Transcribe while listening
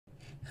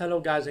Hello,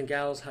 guys and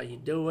gals. How you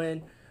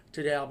doing?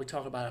 Today, I'll be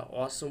talking about an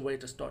awesome way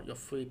to start your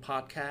free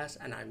podcast,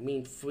 and I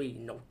mean free.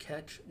 No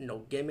catch, no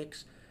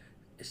gimmicks.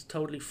 It's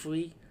totally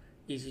free,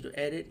 easy to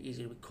edit,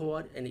 easy to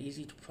record, and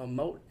easy to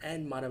promote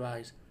and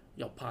monetize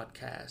your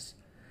podcast.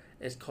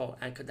 It's called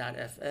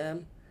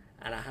Anchor.fm,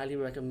 and I highly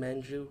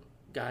recommend you,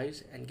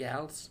 guys and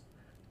gals,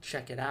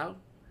 check it out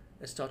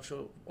and start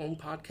your own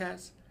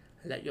podcast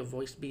and let your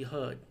voice be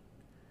heard.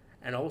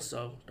 And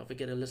also, don't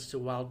forget to listen to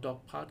Wild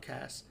Dog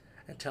Podcast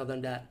and tell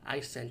them that I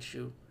sent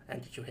you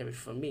and that you hear it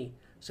from me.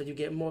 So you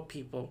get more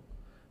people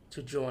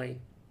to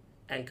join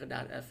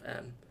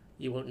Anchor.fm.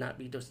 You will not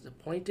be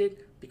disappointed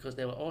because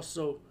they will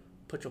also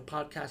put your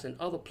podcast in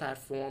other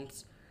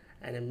platforms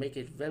and then make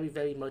it very,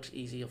 very much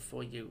easier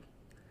for you.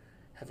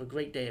 Have a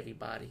great day,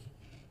 everybody.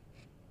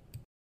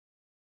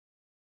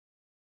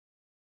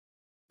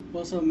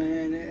 What's up,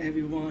 man,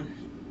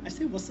 everyone? I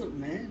said, what's up,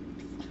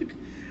 man? Fuck.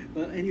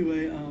 But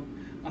anyway,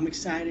 I'm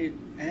excited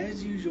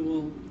as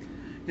usual.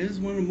 This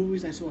is one of the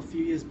movies I saw a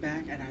few years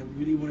back, and I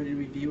really wanted to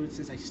review it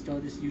since I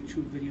started this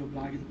YouTube video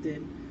blogging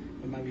thing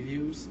with my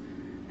reviews,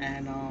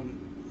 and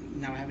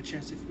now I have a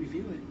chance to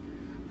review it.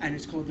 And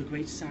it's called The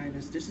Great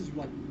Silence. This is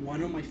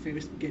one of my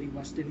favorite spaghetti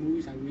western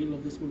movies. I really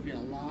love this movie a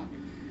lot.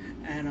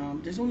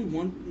 And there's only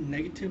one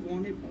negative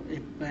on it,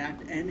 but at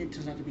the end it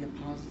turns out to be a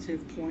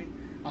positive point.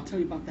 I'll tell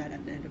you about that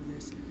at the end of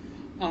this.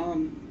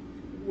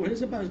 Um, what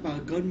it's about is about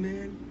a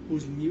gunman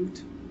who's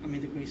mute. I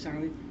mean, the Great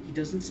Silent. He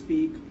doesn't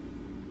speak,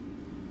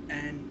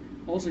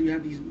 and also you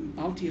have these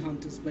bounty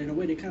hunters, but in a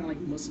way they're kind of like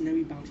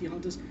mercenary bounty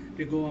hunters.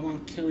 They go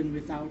around killing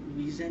without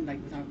reason,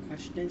 like without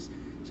questions.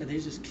 So they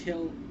just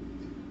kill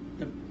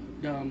the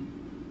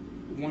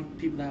want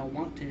people that are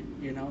wanted,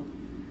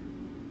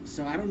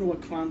 So I don't know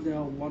what crimes they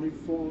are wanted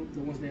for, the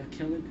ones they are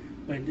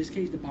killing, but in this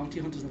case, the bounty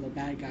hunters are the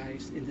bad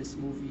guys in this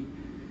movie.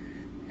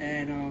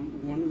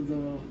 And one of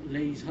the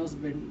lady's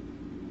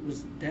husband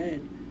was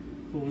dead,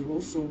 who was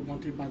also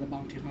wanted by the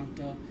bounty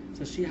hunter.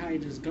 So she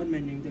hired this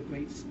gunman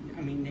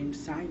named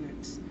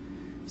Silence.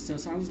 So it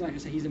sounds like I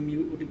said he's a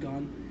mute with a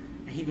gun,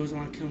 and he goes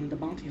around killing the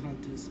bounty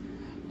hunters.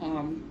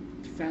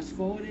 Fast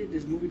forwarded,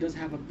 this movie does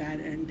have a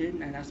bad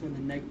ending, and that's when the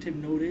negative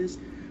note is.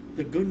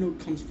 The good note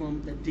comes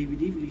from the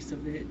DVD release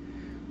of it,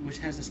 which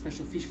has a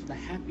special feature for the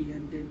happy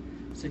ending.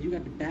 So you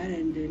got the bad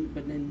ending,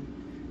 but then,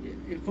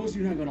 of course,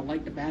 you're not gonna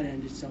like the bad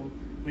ending. So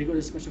when you go to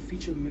the special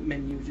feature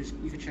menu,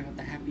 you can check out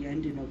the happy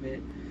ending of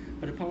it.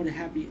 But the problem with the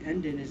happy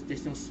ending is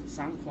there's no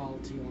sound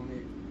quality on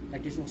it.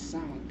 Like there's no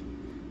sound.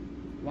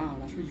 Wow,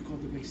 that's what you call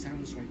the great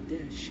silence right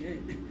there.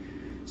 Shit.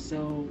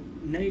 So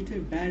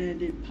negative, bad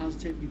ending,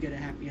 positive, you get a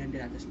happy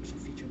ending at the special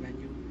feature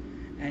menu.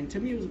 And to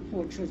me, it was a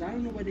poor choice. I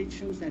don't know why they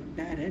chose that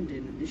bad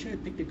ending. They should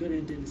have picked a good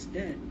ending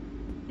instead.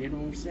 You know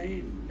what I'm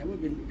saying? That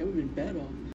would have been better.